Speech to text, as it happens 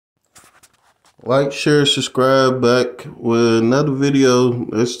Like, share, subscribe back with another video.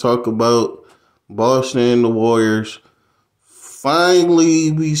 Let's talk about Boston and the Warriors.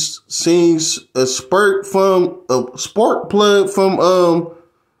 Finally, we seen a spark plug from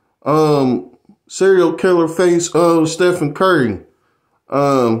serial killer face Stephen Curry.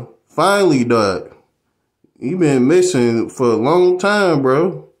 Finally, dog. He been missing for a long time,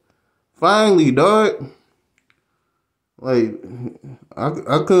 bro. Finally, dog. Like,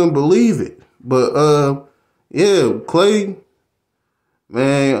 I couldn't believe it. But yeah, Clay,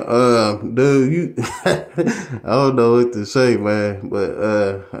 man, dude, you I don't know what to say, man. But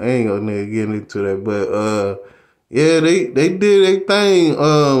I ain't gonna get into that. But yeah, they did their thing.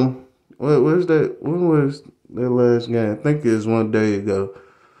 What was that? When was their last game? I think it was one day ago.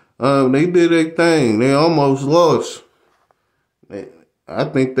 They did their thing. They almost lost. I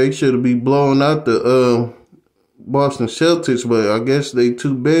think they should be blowing out the Boston Celtics, but I guess they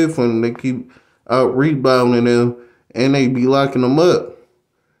too big for them. They keep out rebounding them, and they be locking them up.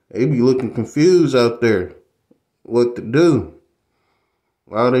 They be looking confused out there what to do.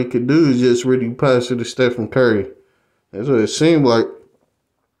 All they could do is just really pass it to Stephen Curry. That's what it seemed like.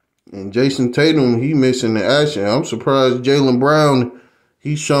 And Jason Tatum, he missing the action. I'm surprised Jaylen Brown,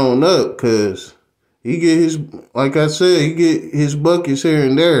 he's showing up, because he get his, like I said, he get his buckets here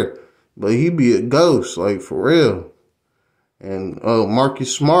and there. But he be a ghost, like, for real. And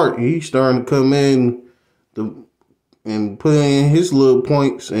Marcus Smart, he's starting to come in and put in his little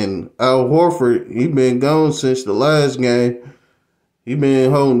points. And Al Horford, he been gone since the last game. He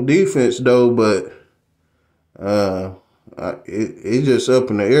been holding defense, though, but it's just up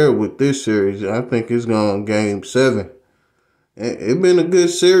in the air with this series. I think it's going Game 7. It been a good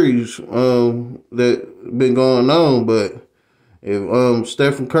series that been going on, but if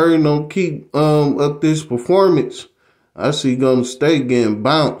Stephen Curry don't keep up this performance, I see Golden State getting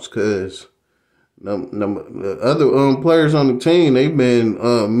bounced, because the other players on the team, they've been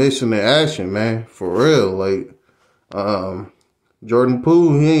missing the action, man, for real. Like Jordan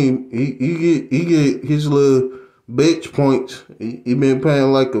Poole, he get his little bench points. He been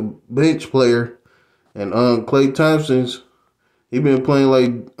playing like a bench player, and Klay Thompson's, he been playing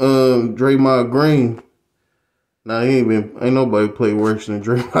like Draymond Green. Nah, ain't nobody play worse than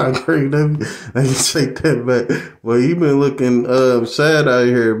Draymond Green. I can take that back. But he been looking sad out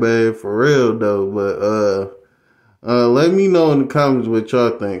here, man, for real though. But let me know in the comments what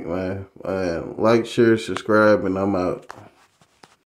y'all think, man. Like, share, subscribe, and I'm out.